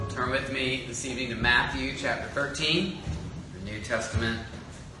turn with me this evening to Matthew chapter 13, the New Testament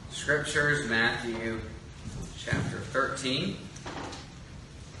Scriptures, Matthew chapter 13.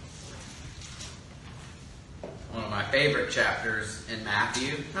 One of my favorite chapters in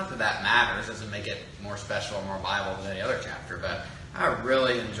Matthew. Not that that matters, doesn't make it more special or more Bible than any other chapter, but I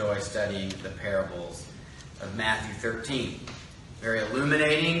really enjoy studying the parables of Matthew 13. Very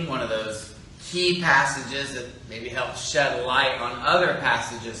illuminating, one of those key passages that maybe helps shed light on other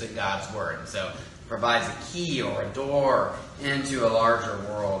passages in God's Word. And so it provides a key or a door into a larger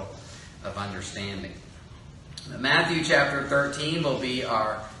world of understanding. Matthew chapter 13 will be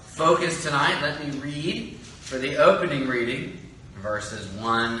our focus tonight. Let me read for the opening reading, verses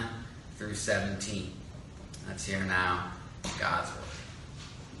 1 through 17. Let's hear now God's Word.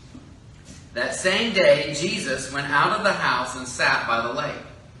 That same day, Jesus went out of the house and sat by the lake.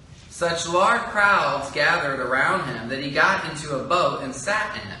 Such large crowds gathered around him that he got into a boat and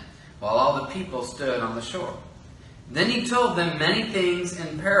sat in it, while all the people stood on the shore. Then he told them many things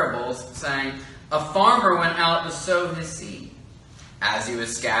in parables, saying, A farmer went out to sow his seed. As he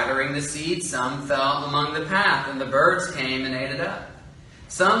was scattering the seed, some fell among the path, and the birds came and ate it up.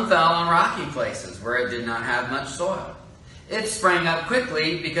 Some fell on rocky places, where it did not have much soil. It sprang up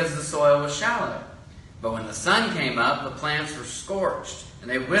quickly because the soil was shallow. But when the sun came up, the plants were scorched, and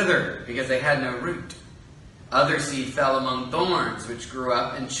they withered because they had no root. Other seed fell among thorns, which grew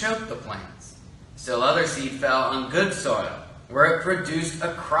up and choked the plants. Still other seed fell on good soil, where it produced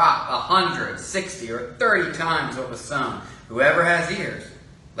a crop 100, 60, or 30 times what was sown. Whoever has ears,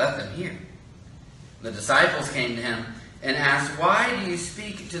 let them hear. The disciples came to him and asked, Why do you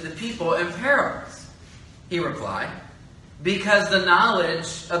speak to the people in parables? He replied, Because the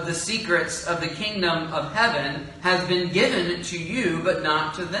knowledge of the secrets of the kingdom of heaven has been given to you, but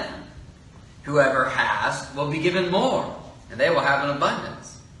not to them. Whoever has will be given more, and they will have an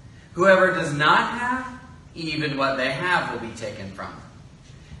abundance. Whoever does not have, even what they have will be taken from them.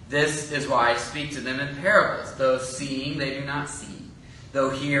 This is why I speak to them in parables. Though seeing, they do not see. Though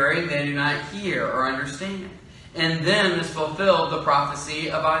hearing, they do not hear or understand. In them is fulfilled the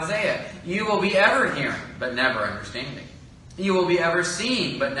prophecy of Isaiah. You will be ever hearing, but never understanding. You will be ever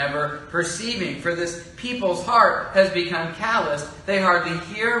seeing, but never perceiving. For this people's heart has become calloused. They hardly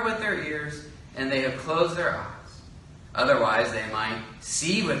hear with their ears, and they have closed their eyes. Otherwise they might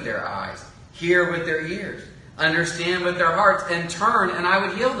see with their eyes, hear with their ears, understand with their hearts, and turn, and I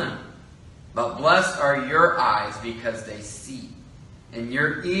would heal them. But blessed are your eyes because they see, and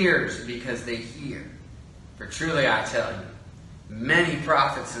your ears because they hear. For truly I tell you, many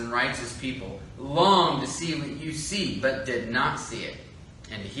prophets and righteous people longed to see what you see, but did not see it,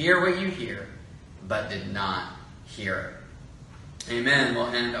 and to hear what you hear, but did not hear it. Amen. We'll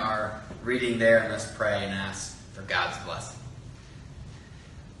end our reading there, and let's pray and ask for God's blessing.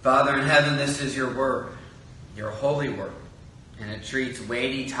 Father in heaven, this is your word, your holy word, and it treats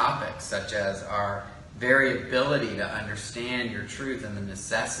weighty topics such as our very ability to understand your truth and the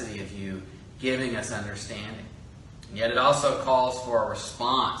necessity of you giving us understanding. And yet it also calls for a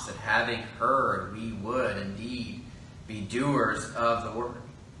response that having heard, we would indeed be doers of the word.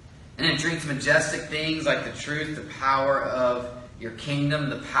 And it treats majestic things like the truth, the power of your kingdom,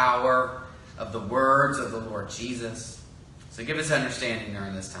 the power of the words of the Lord Jesus. So give us understanding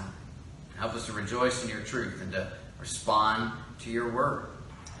during this time. Help us to rejoice in your truth and to respond to your word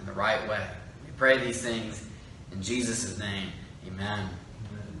in the right way. We pray these things in Jesus' name. Amen.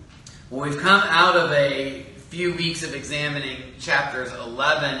 Well, we've come out of a few weeks of examining chapters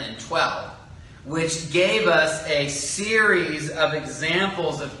 11 and 12, which gave us a series of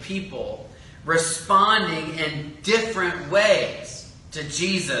examples of people responding in different ways to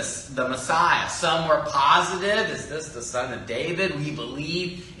Jesus, the Messiah. Some were positive. Is this the Son of David? We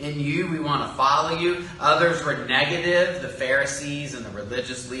believe in you. We want to follow you. Others were negative. The Pharisees and the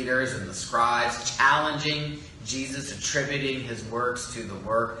religious leaders and the scribes challenging Jesus, attributing his works to the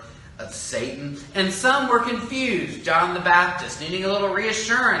work of Satan. And some were confused. John the Baptist needing a little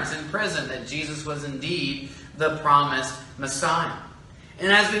reassurance in prison that Jesus was indeed the promised Messiah.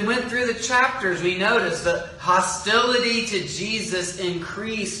 And as we went through the chapters, we noticed that hostility to Jesus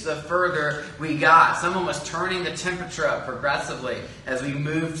increased the further we got. Someone was turning the temperature up progressively as we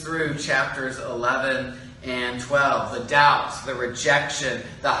moved through chapters 11 and 12. The doubts, the rejection,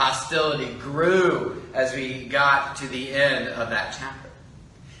 the hostility grew as we got to the end of that chapter.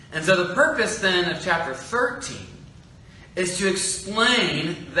 And so the purpose then of chapter 13 is to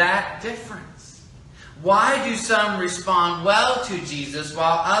explain that difference. Why do some respond well to Jesus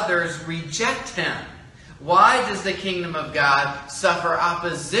while others reject him? Why does the kingdom of God suffer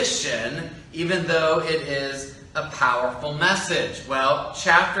opposition even though it is a powerful message? Well,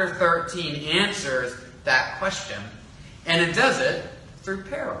 chapter 13 answers that question, and it does it through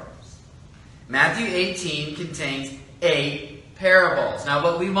parables. Matthew 18 contains 8 parables. Now,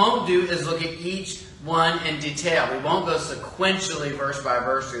 what we won't do is look at each one in detail. We won't go sequentially verse by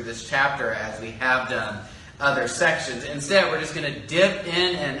verse through this chapter as we have done other sections. Instead, we're just going to dip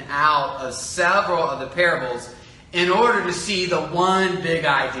in and out of several of the parables in order to see the one big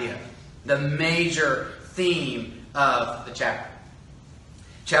idea, the major theme of the chapter.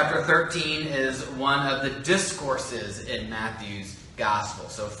 Chapter 13 is one of the discourses in Matthew's Gospel.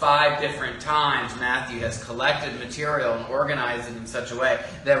 So 5 different times Matthew has collected material and organized it in such a way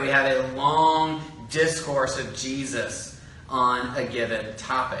that we have a long discourse of Jesus on a given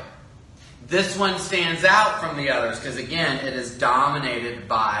topic. This one stands out from the others because, again, it is dominated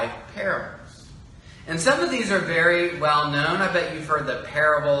by parables. And some of these are very well known. I bet you've heard the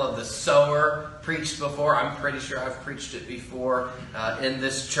parable of the sower preached before. I'm pretty sure I've preached it before in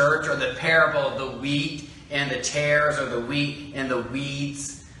this church. Or the parable of the wheat and the tares, or the wheat and the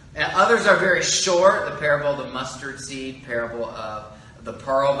weeds. And others are very short. The parable of the mustard seed, parable of the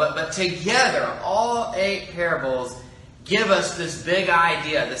pearl. But together, all 8 parables give us this big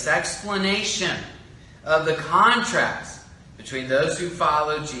idea, this explanation of the contrast between those who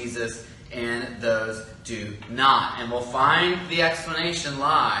follow Jesus and those do not. And we'll find the explanation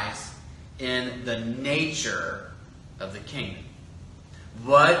lies in the nature of the kingdom.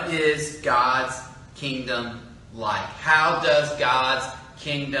 What is God's kingdom like? How does God's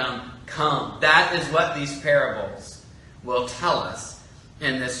kingdom come? That is what these parables will tell us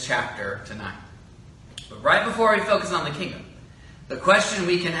in this chapter tonight. But right before we focus on the kingdom, the question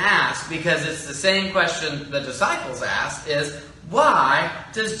we can ask, because it's the same question the disciples asked, is why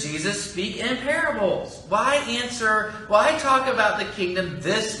does Jesus speak in parables? Why talk about the kingdom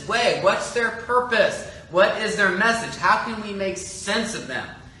this way? What's their purpose? What is their message? How can we make sense of them?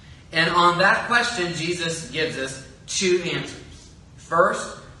 And on that question, Jesus gives us 2 answers.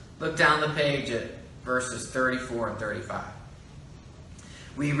 First, look down the page at verses 34 and 35.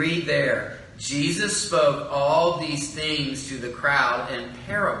 We read there, Jesus spoke all these things to the crowd in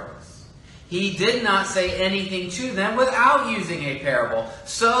parables. He did not say anything to them without using a parable.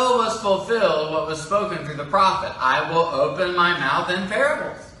 So was fulfilled what was spoken through the prophet. I will open my mouth in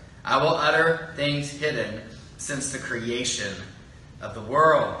parables. I will utter things hidden since the creation of the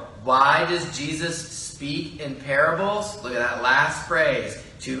world. Why does Jesus speak in parables? Look at that last phrase.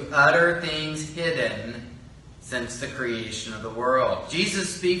 To utter things hidden since the creation of the world.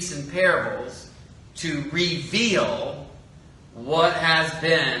 Jesus speaks in parables to reveal what has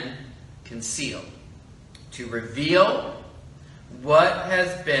been concealed. To reveal what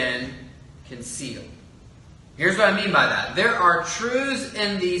has been concealed. Here's what I mean by that. There are truths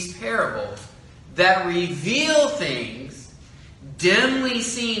in these parables that reveal things dimly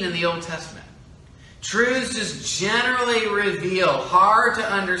seen in the Old Testament. Truths just generally reveal, hard to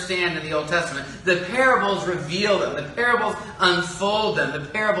understand in the Old Testament. The parables reveal them. The parables unfold them. The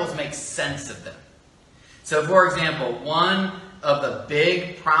parables make sense of them. So, for example, one of the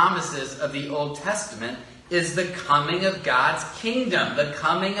big promises of the Old Testament is the coming of God's kingdom, the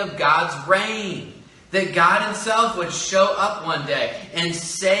coming of God's reign. That God himself would show up one day and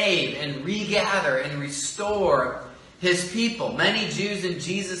save and regather and restore his people. Many Jews in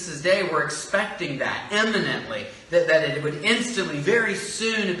Jesus' day were expecting that imminently, that it would instantly, very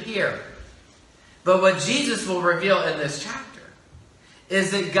soon appear. But what Jesus will reveal in this chapter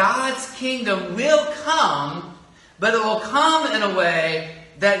is that God's kingdom will come, but it will come in a way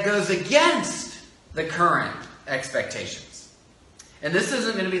that goes against the current expectations. And this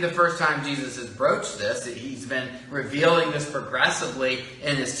isn't going to be the first time Jesus has broached this. He's been revealing this progressively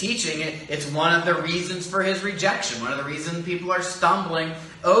in his teaching. It's one of the reasons for his rejection. One of the reasons people are stumbling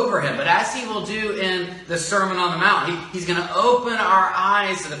over him. But as he will do in the Sermon on the Mount, he's going to open our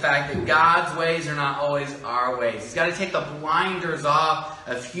eyes to the fact that God's ways are not always our ways. He's got to take the blinders off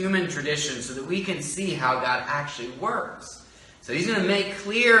of human tradition so that we can see how God actually works. So he's going to make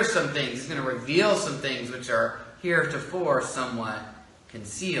clear some things. He's going to reveal some things which are heretofore somewhat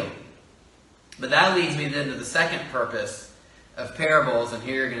concealed. But that leads me then to the second purpose of parables, and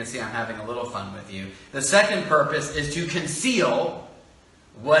here you're going to see I'm having a little fun with you. The second purpose is to conceal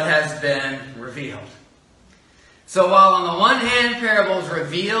what has been revealed. So while on the one hand parables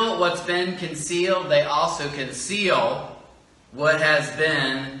reveal what's been concealed, they also conceal what has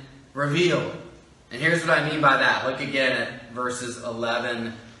been revealed. And here's what I mean by that. Look again at verses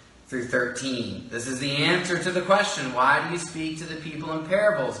 11 through 13. This is the answer to the question, why do you speak to the people in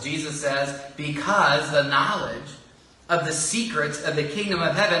parables? Jesus says, because the knowledge of the secrets of the kingdom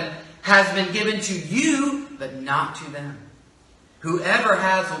of heaven has been given to you, but not to them. Whoever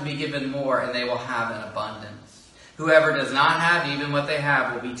has will be given more, and they will have an abundance. Whoever does not have, even what they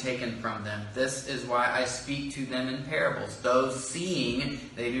have will be taken from them. This is why I speak to them in parables. Though seeing,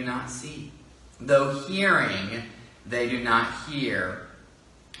 they do not see. Though hearing, they do not hear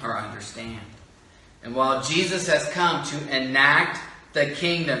or understand. And while Jesus has come to enact the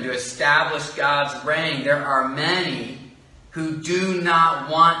kingdom, to establish God's reign, there are many who do not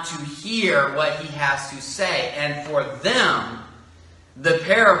want to hear what he has to say. And for them, the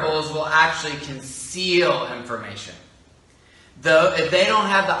parables will actually conceal information. Though if they don't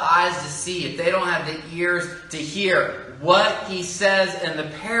have the eyes to see, if they don't have the ears to hear, what he says in the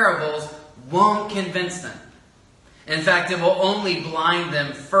parables won't convince them. In fact, it will only blind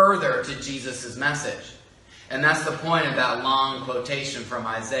them further to Jesus' message. And that's the point of that long quotation from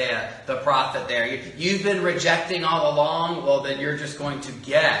Isaiah, the prophet there. You've been rejecting all along, well, then you're just going to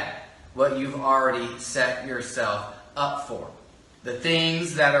get what you've already set yourself up for. The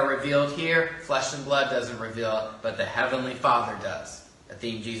things that are revealed here, flesh and blood doesn't reveal it, but the Heavenly Father does. A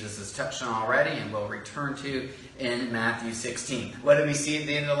theme Jesus has touched on already and will return to in Matthew 16. What do we see at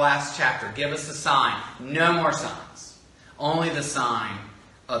the end of the last chapter? Give us a sign. No more signs. Only the sign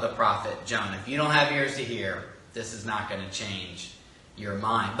of the prophet Jonah. If you don't have ears to hear, this is not going to change your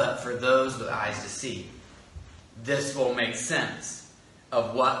mind. But for those with eyes to see, this will make sense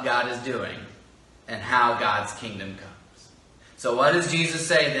of what God is doing and how God's kingdom comes. So what does Jesus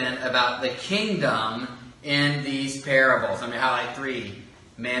say then about the kingdom in these parables? Let me highlight three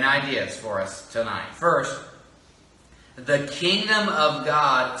main ideas for us tonight. First, the kingdom of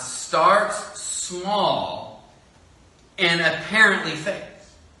God starts small and apparently fails.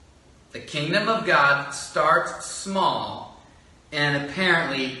 The kingdom of God starts small and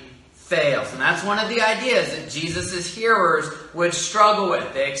apparently fails. And that's one of the ideas that Jesus' hearers would struggle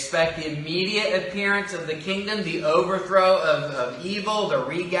with. They expect the immediate appearance of the kingdom, the overthrow of evil, the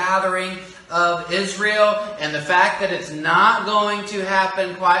regathering of Israel. And the fact that it's not going to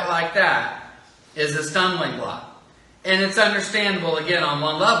happen quite like that is a stumbling block. And it's understandable, again, on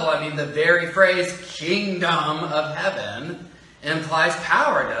one level. I mean, the very phrase kingdom of heaven implies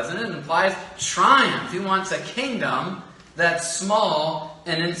power, doesn't it? It implies triumph. Who wants a kingdom that's small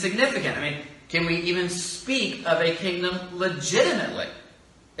and insignificant? I mean, can we even speak of a kingdom legitimately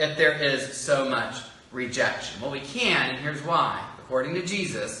if there is so much rejection? Well, we can, and here's why. According to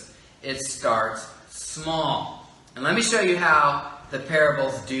Jesus, it starts small. And let me show you how the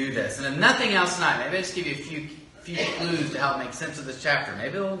parables do this. And if nothing else tonight, maybe I'll just give you a few clues to help make sense of this chapter.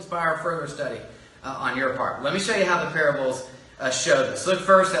 Maybe it'll inspire further study on your part. Let me show you how the parables show this. Look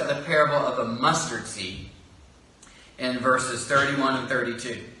first at the parable of the mustard seed in verses 31 and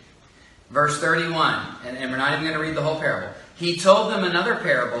 32. Verse 31, and we're not even going to read the whole parable. He told them another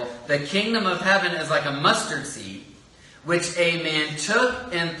parable. The kingdom of heaven is like a mustard seed, which a man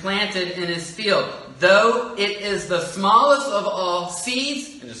took and planted in his field. Though it is the smallest of all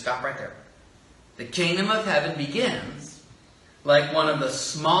seeds, and just stop right there. The kingdom of heaven begins like one of the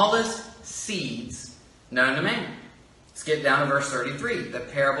smallest seeds known to man. Let's get down to verse 33, the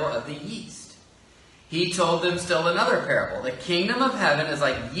parable of the yeast. He told them still another parable. The kingdom of heaven is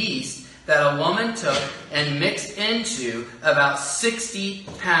like yeast that a woman took and mixed into about 60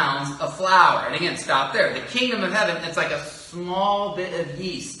 pounds of flour. And again, stop there. The kingdom of heaven, it's like a small bit of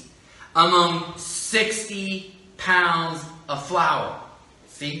yeast among 60 pounds of flour.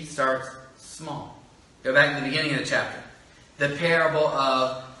 See, starts small. Go back to the beginning of the chapter. The parable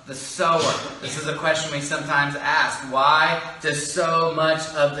of the sower. This is a question we sometimes ask. Why does so much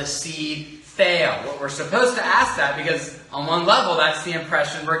of the seed fail? Well, we're supposed to ask that because on one level, that's the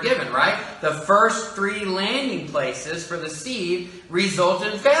impression we're given, right? The first 3 landing places for the seed result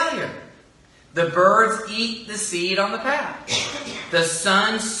in failure. The birds eat the seed on the path. The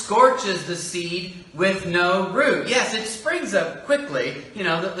sun scorches the seed with no root. Yes, it springs up quickly. You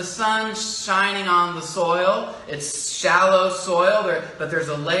know, the sun's shining on the soil. It's shallow soil, but there's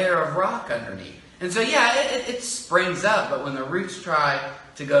a layer of rock underneath. And so, yeah, it springs up. But when the roots try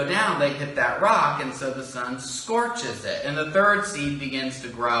to go down, they hit that rock, and so the sun scorches it. And the third seed begins to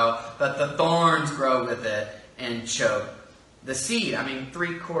grow, but the thorns grow with it and choke the seed. I mean,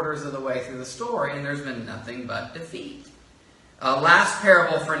 3/4 of the way through the story, and there's been nothing but defeat. Last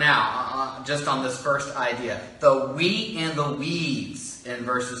parable for now, just on this first idea. The wheat and the weeds in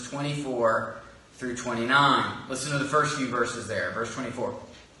verses 24 through 29. Listen to the first few verses there. Verse 24.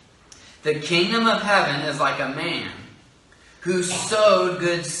 The kingdom of heaven is like a man who sowed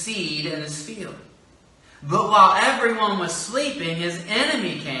good seed in his field. But while everyone was sleeping, his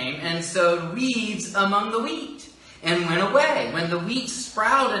enemy came and sowed weeds among the wheat and went away. When the wheat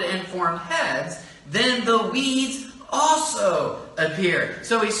sprouted and formed heads, then the weeds also appeared.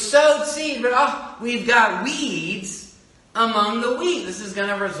 So he sowed seed, but we've got weeds among the wheat. This is going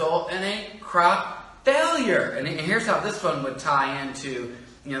to result in a crop failure. And here's how this one would tie into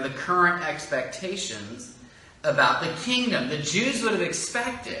the current expectations about the kingdom. The Jews would have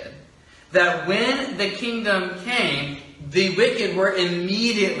expected that when the kingdom came, the wicked were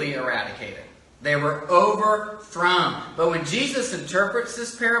immediately eradicated. They were overthrown. But when Jesus interprets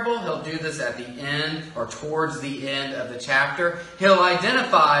this parable, he'll do this at the end or towards the end of the chapter. He'll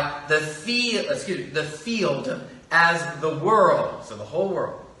identify the field as the world, so the whole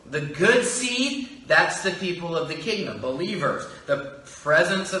world. The good seed, that's the people of the kingdom, believers, the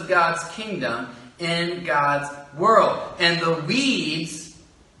presence of God's kingdom in God's world. And the weeds,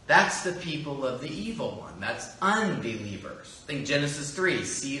 that's the people of the evil one. That's unbelievers. Think Genesis 3,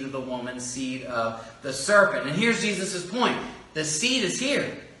 seed of the woman, seed of the serpent. And here's Jesus' point. The seed is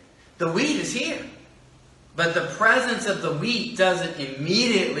here. The wheat is here. But the presence of the wheat doesn't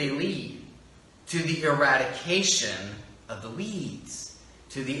immediately lead to the eradication of the weeds,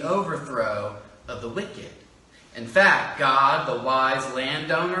 to the overthrow of the wicked. In fact, God, the wise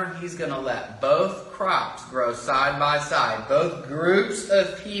landowner, he's going to let both crops grow side by side. Both groups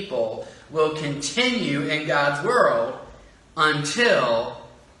of people will continue in God's world until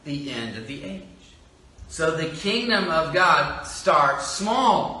the end of the age. So the kingdom of God starts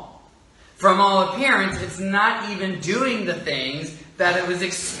small. From all appearance, it's not even doing the things that it was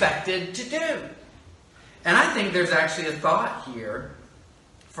expected to do. And I think there's actually a thought here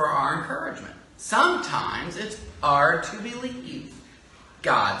for our encouragement. Sometimes it's hard to believe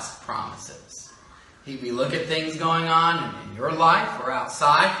God's promises. We look at things going on in your life or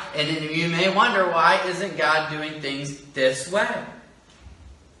outside, and you may wonder, why isn't God doing things this way?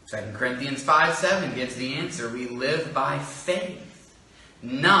 2 Corinthians 5:7 gives the answer. We live by faith,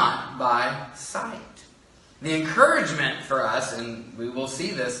 not by sight. The encouragement for us, and we will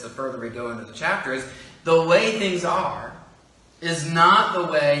see this the further we go into the chapter, is the way things are is not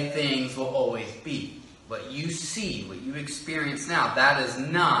the way things will always be. What you see, what you experience now, that is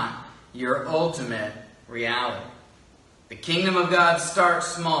not your ultimate reality. The kingdom of God starts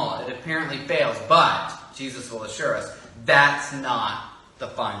small. It apparently fails, but Jesus will assure us that's not the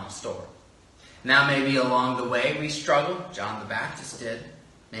final story. Now maybe along the way we struggle. John the Baptist did.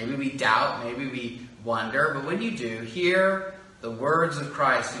 Maybe we doubt. Maybe we wonder. But when you do, hear the words of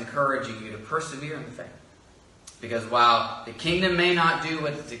Christ encouraging you to persevere in the faith. Because while the kingdom may not do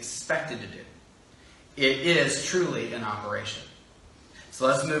what it's expected to do, it is truly in operation. So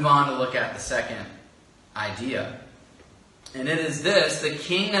let's move on to look at the second idea. And it is this: the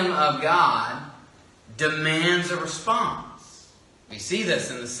kingdom of God demands a response. We see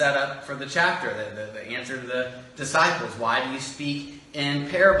this in the setup for the chapter, the answer to the disciples. Why do you speak in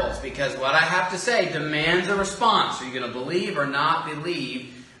parables? Because what I have to say demands a response. Are you going to believe or not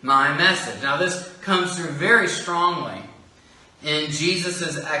believe my message? Now this comes through very strongly in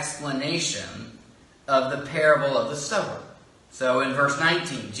Jesus' explanation of the parable of the sower. So in verse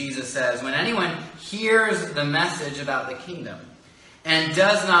 19, Jesus says, when anyone hears the message about the kingdom and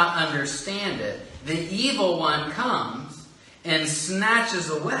does not understand it, the evil one comes and snatches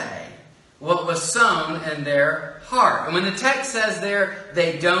away what was sown in their heart. And when the text says there,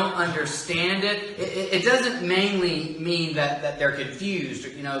 they don't understand it, it doesn't mainly mean that they're confused, or,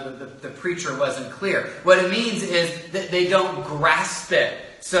 the preacher wasn't clear. What it means is that they don't grasp it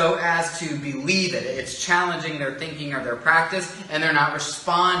so as to believe it. It's challenging their thinking or their practice, and they're not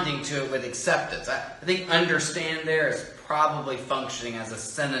responding to it with acceptance. I think understand there is probably functioning as a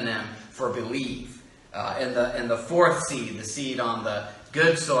synonym for believe. In the fourth seed, the seed on the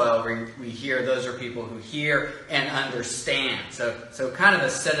good soil, we hear those are people who hear and understand. So kind of a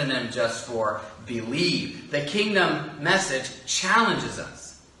synonym just for believe. The kingdom message challenges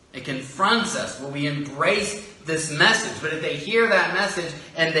us. It confronts us. Will we embrace this message? But if they hear that message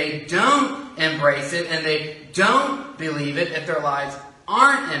and they don't embrace it and they don't believe it, if their lives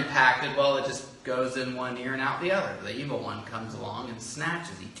aren't impacted, well, it just goes in one ear and out the other. The evil one comes along and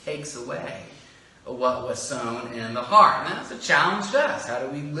snatches. He takes away what was sown in the heart. And that's a challenge to us. How do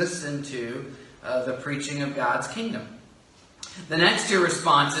we listen to the preaching of God's kingdom? The next two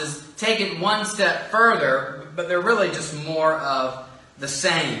responses take it one step further, but they're really just more of the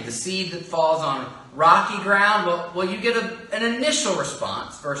same. The seed that falls on rocky ground, well you get an initial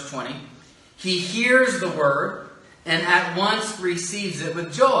response. Verse 20. He hears the word and at once receives it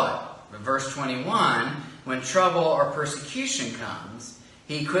with joy. But verse 21, when trouble or persecution comes,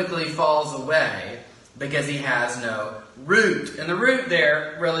 he quickly falls away because he has no root. And the root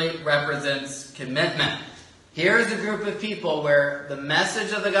there really represents commitment. Here's a group of people where the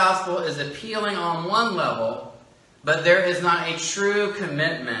message of the gospel is appealing on one level, but there is not a true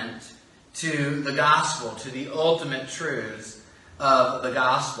commitment to the gospel, to the ultimate truths of the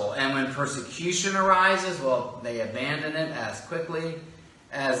gospel. And when persecution arises, well, they abandon it as quickly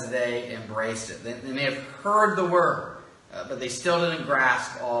as they embraced it. They may have heard the word, but they still didn't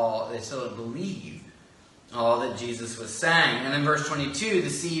grasp all, they still didn't believe all that Jesus was saying. And in verse 22, the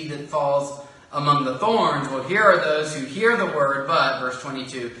seed that falls among the thorns, well, here are those who hear the word, but, verse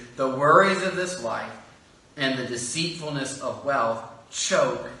 22, the worries of this life and the deceitfulness of wealth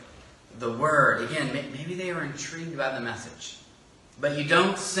choke the word. Again, maybe they were intrigued by the message, but you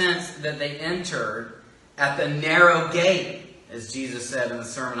don't sense that they entered at the narrow gate, as Jesus said in the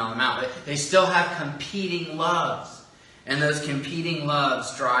Sermon on the Mount. They still have competing loves, and those competing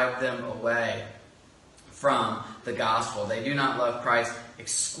loves drive them away from the gospel. They do not love Christ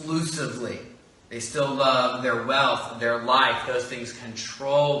exclusively. They still love their wealth, their life. Those things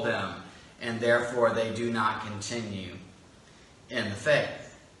control them, and therefore they do not continue in the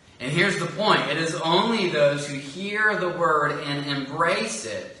faith. And here's the point. It is only those who hear the word and embrace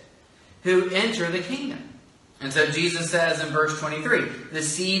it who enter the kingdom. And so Jesus says in verse 23, the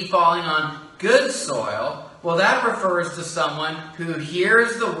seed falling on good soil, well, that refers to someone who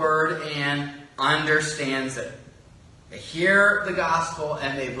hears the word and understands it. They hear the gospel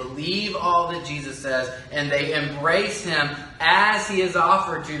and they believe all that Jesus says, and they embrace him as he is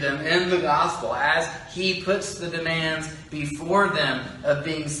offered to them in the gospel, as he puts the demands before them of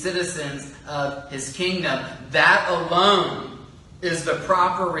being citizens of his kingdom. That alone is the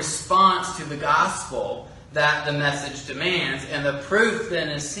proper response to the gospel that the message demands, and the proof then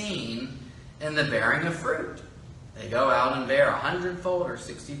is seen in the bearing of fruit. They go out and bear 100-fold or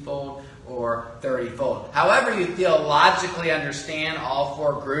 60-fold or 30-fold. However you theologically understand all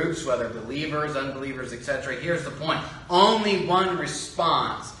four groups, whether believers, unbelievers, etc., here's the point. Only one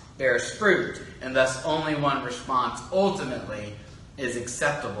response bears fruit, and thus only one response ultimately is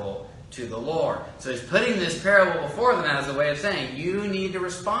acceptable to the Lord. So he's putting this parable before them as a way of saying, you need to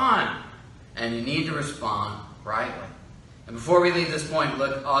respond, and you need to respond rightly. And before we leave this point,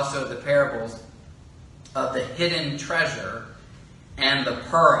 look also at the parables of the hidden treasure and the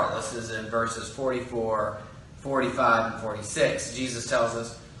pearl. This is in verses 44, 45, and 46. Jesus tells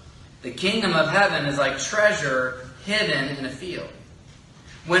us, the kingdom of heaven is like treasure hidden in a field.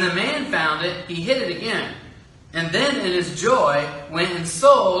 When a man found it, he hid it again, and then in his joy went and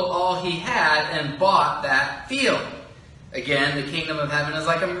sold all he had and bought that field. Again, the kingdom of heaven is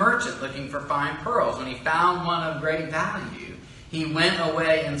like a merchant looking for fine pearls. When he found one of great value, he went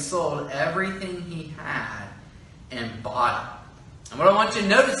away and sold everything he had and bought it. And what I want you to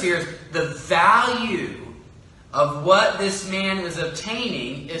notice here is the value of what this man is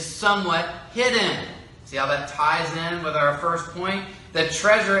obtaining is somewhat hidden. See how that ties in with our first point? The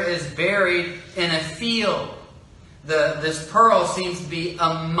treasure is buried in a field. This pearl seems to be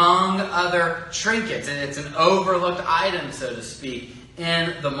among other trinkets, and it's an overlooked item, so to speak,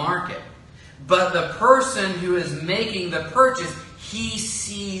 in the market. But the person who is making the purchase, he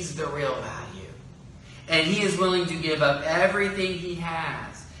sees the real value. And he is willing to give up everything he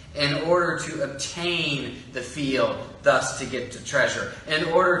has in order to obtain the field, thus to get to treasure, in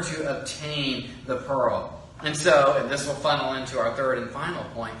order to obtain the pearl. And so, and this will funnel into our third and final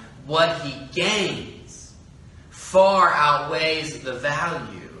point, what he gains far outweighs the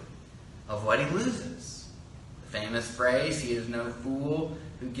value of what he loses. The famous phrase, he is no fool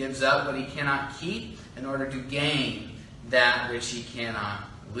who gives up what he cannot keep in order to gain that which he cannot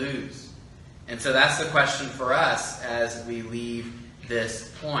lose. And so that's the question for us as we leave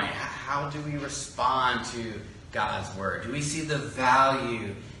this point. How do we respond to God's word? Do we see the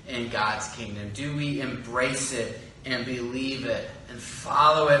value in God's kingdom? Do we embrace it and believe it and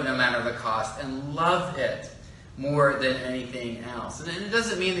follow it no matter the cost and love it more than anything else? And it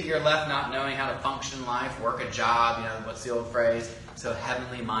doesn't mean that you're left not knowing how to function in life, work a job, what's the old phrase? So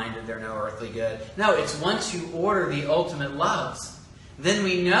heavenly minded, they're no earthly good. No, it's once you order the ultimate loves, then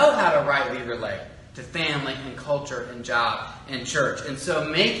we know how to rightly relate to family and culture and job and church. And so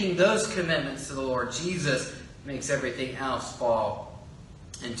making those commitments to the Lord Jesus makes everything else fall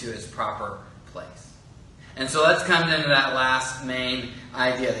into its proper place. And so let's come into that last main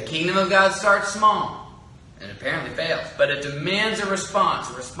idea. The kingdom of God starts small and apparently fails, but it demands a response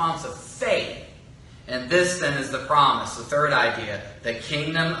of faith. And this then is the promise, the third idea. The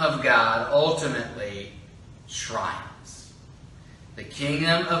kingdom of God ultimately triumphs. The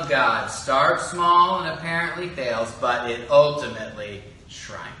kingdom of God starts small and apparently fails, but it ultimately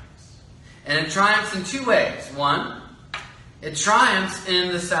triumphs. And it triumphs in two ways. One, it triumphs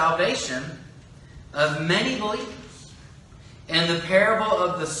in the salvation of many believers. In the parable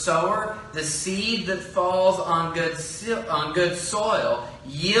of the sower, the seed that falls on good soil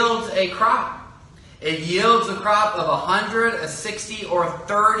yields a crop. It yields a crop of 100, 60, or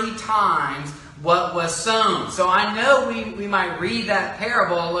 30 times what was sown. So I know we might read that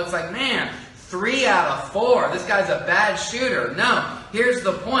parable. It looks like, man, 3 out of 4. This guy's a bad shooter. No, here's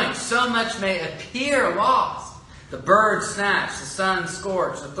the point. So much may appear lost. The birds snatch, the sun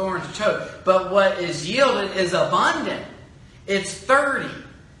scorch, the thorns choke. But what is yielded is abundant. It's 30,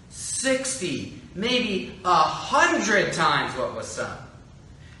 60, maybe 100 times what was sown.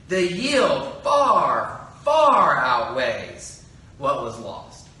 The yield far, far outweighs what was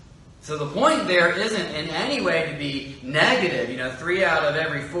lost. So the point there isn't in any way to be negative. 3 out of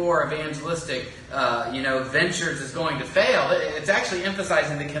every 4 evangelistic, ventures is going to fail. It's actually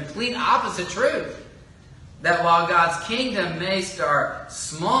emphasizing the complete opposite truth. That while God's kingdom may start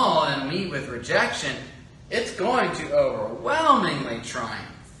small and meet with rejection, it's going to overwhelmingly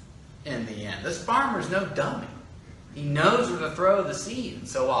triumph in the end. This farmer's no dummy. He knows where to throw the seed. And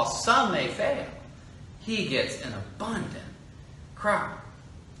so while some may fail, he gets an abundant crop.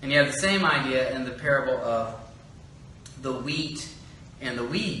 And you have the same idea in the parable of the wheat and the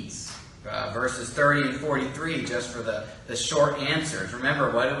weeds. Verses 30 and 43, just for the short answers.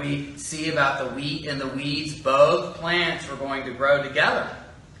 Remember, what do we see about the wheat and the weeds? Both plants were going to grow together.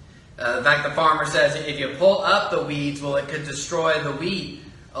 In fact, the farmer says, if you pull up the weeds, well, it could destroy the wheat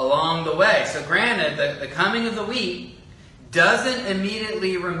along the way. So granted, the coming of the wheat doesn't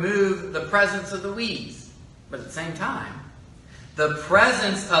immediately remove the presence of the weeds. But at the same time, the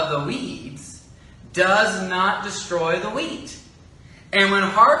presence of the weeds does not destroy the wheat. And when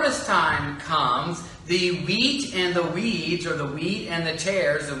harvest time comes, the wheat and the weeds, or the wheat and the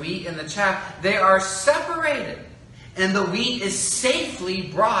tares, the wheat and the chaff, they are separated. And the wheat is safely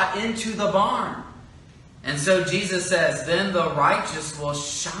brought into the barn. And so Jesus says, then the righteous will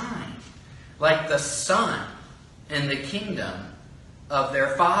shine like the sun in the kingdom of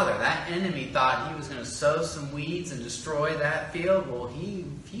their Father. That enemy thought he was going to sow some weeds and destroy that field. Well, he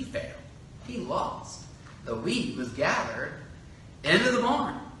failed. He lost. The wheat was gathered into the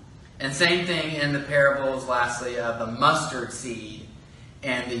barn. And same thing in the parables, lastly, of the mustard seed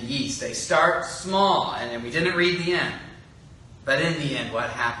and the yeast. They start small, and we didn't read the end. But in the end, what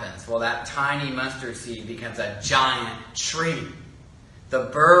happens? Well, that tiny mustard seed becomes a giant tree. The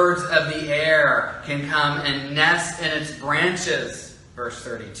birds of the air can come and nest in its branches. Verse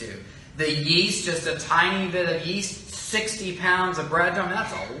 32. The yeast, just a tiny bit of yeast, 60 pounds of bread. I mean,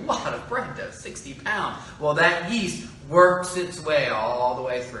 that's a lot of bread, though, 60 pounds. Well, that yeast works its way all the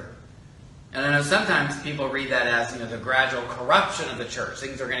way through. And I know sometimes people read that as, the gradual corruption of the church.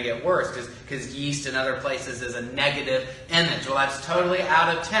 Things are going to get worse because yeast in other places is a negative image. Well, that's totally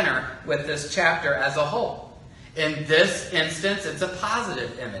out of tenor with this chapter as a whole. In this instance, it's a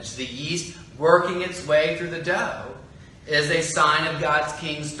positive image. The yeast working its way through the dough is a sign of God's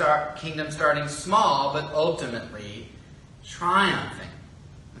kingdom starting small, but ultimately triumphing.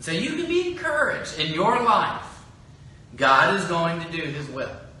 And so you can be encouraged in your life. God is going to do His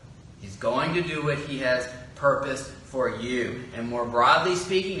will. He's going to do what He has purposed for you. And more broadly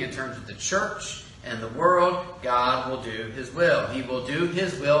speaking, in terms of the church and the world, God will do His will. He will do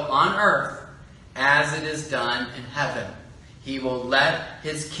His will on earth as it is done in heaven. He will let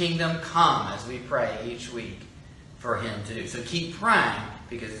His kingdom come, as we pray each week, for Him to do. So keep praying,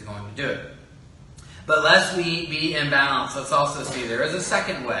 because He's going to do it. But lest we be imbalanced, let's also see there is a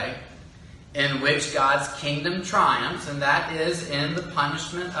second way in which God's kingdom triumphs, and that is in the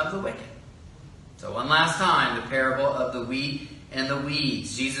punishment of the wicked. So one last time, the parable of the wheat and the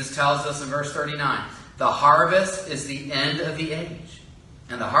weeds. Jesus tells us in verse 39, the harvest is the end of the age,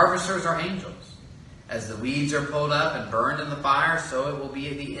 and the harvesters are angels. As the weeds are pulled up and burned in the fire, so it will be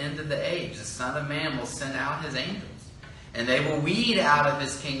at the end of the age. The Son of Man will send out His angels, and they will weed out of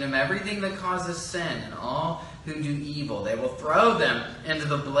His kingdom everything that causes sin and all who do evil. They will throw them into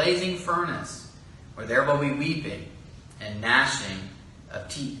the blazing furnace, where there will be weeping and gnashing of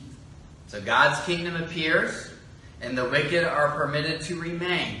teeth. So God's kingdom appears, and the wicked are permitted to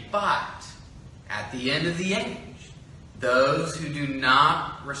remain. But at the end of the age, those who do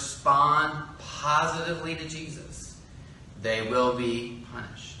not respond positively to Jesus, they will be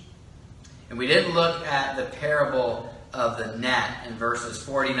punished. And we didn't look at the parable of the net in verses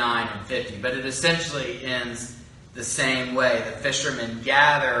 49 and 50, but it essentially ends the same way. The fishermen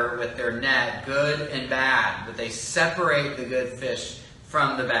gather with their net, good and bad, but they separate the good fish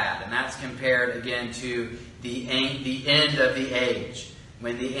from the bad. And that's compared again to the end of the age,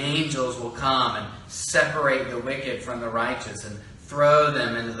 when the angels will come and separate the wicked from the righteous and throw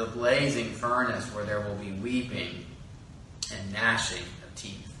them into the blazing furnace where there will be weeping and gnashing of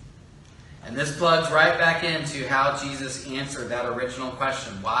teeth. And this plugs right back into how Jesus answered that original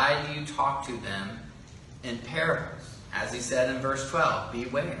question. Why do you talk to them in parables? As he said in verse 12,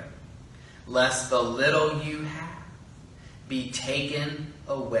 beware, lest the little you have be taken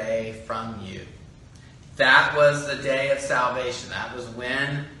away from you. That was the day of salvation. That was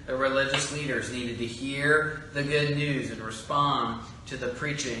when the religious leaders needed to hear the good news and respond to the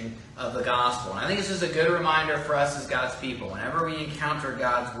preaching of the gospel. And I think it's just a good reminder for us as God's people, whenever we encounter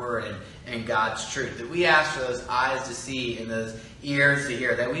God's word and God's truth, that we ask for those eyes to see and those ears to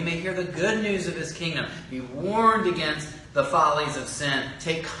hear, that we may hear the good news of his kingdom, be warned against the follies of sin,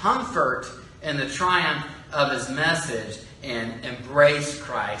 take comfort in the triumph of his message, and embrace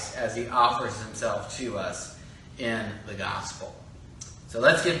Christ as he offers himself to us in the gospel. So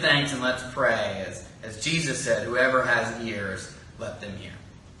let's give thanks and let's pray. As Jesus said, whoever has ears, let them hear.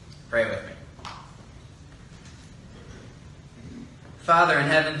 Pray with me. Father in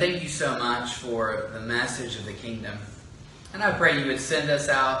heaven, thank you so much for the message of the kingdom. And I pray you would send us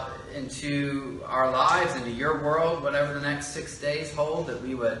out into our lives, into your world, whatever the next 6 days hold, that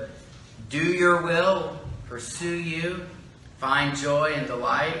we would do your will, pursue you, find joy and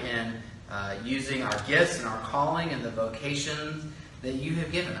delight in using our gifts and our calling and the vocations that you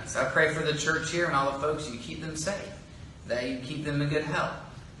have given us. I pray for the church here and all the folks, you keep them safe, that you keep them in good health,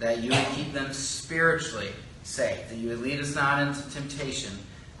 that you would keep them spiritually safe, that you would lead us not into temptation,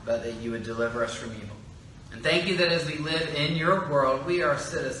 but that you would deliver us from evil. And thank you that as we live in your world, we are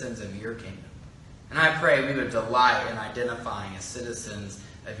citizens of your kingdom. And I pray we would delight in identifying as citizens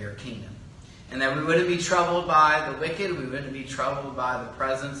of your kingdom. And that we wouldn't be troubled by the wicked, we wouldn't be troubled by the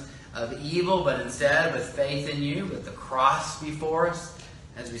presence of evil, but instead, with faith in you, with the cross before us,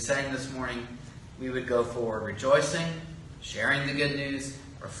 as we sang this morning, we would go forward rejoicing, sharing the good news,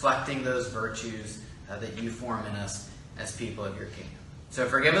 reflecting those virtues that you form in us as people of your kingdom. So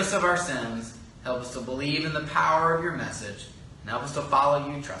forgive us of our sins, help us to believe in the power of your message, and help us to follow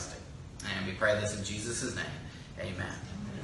you trusting. And we pray this in Jesus' name. Amen.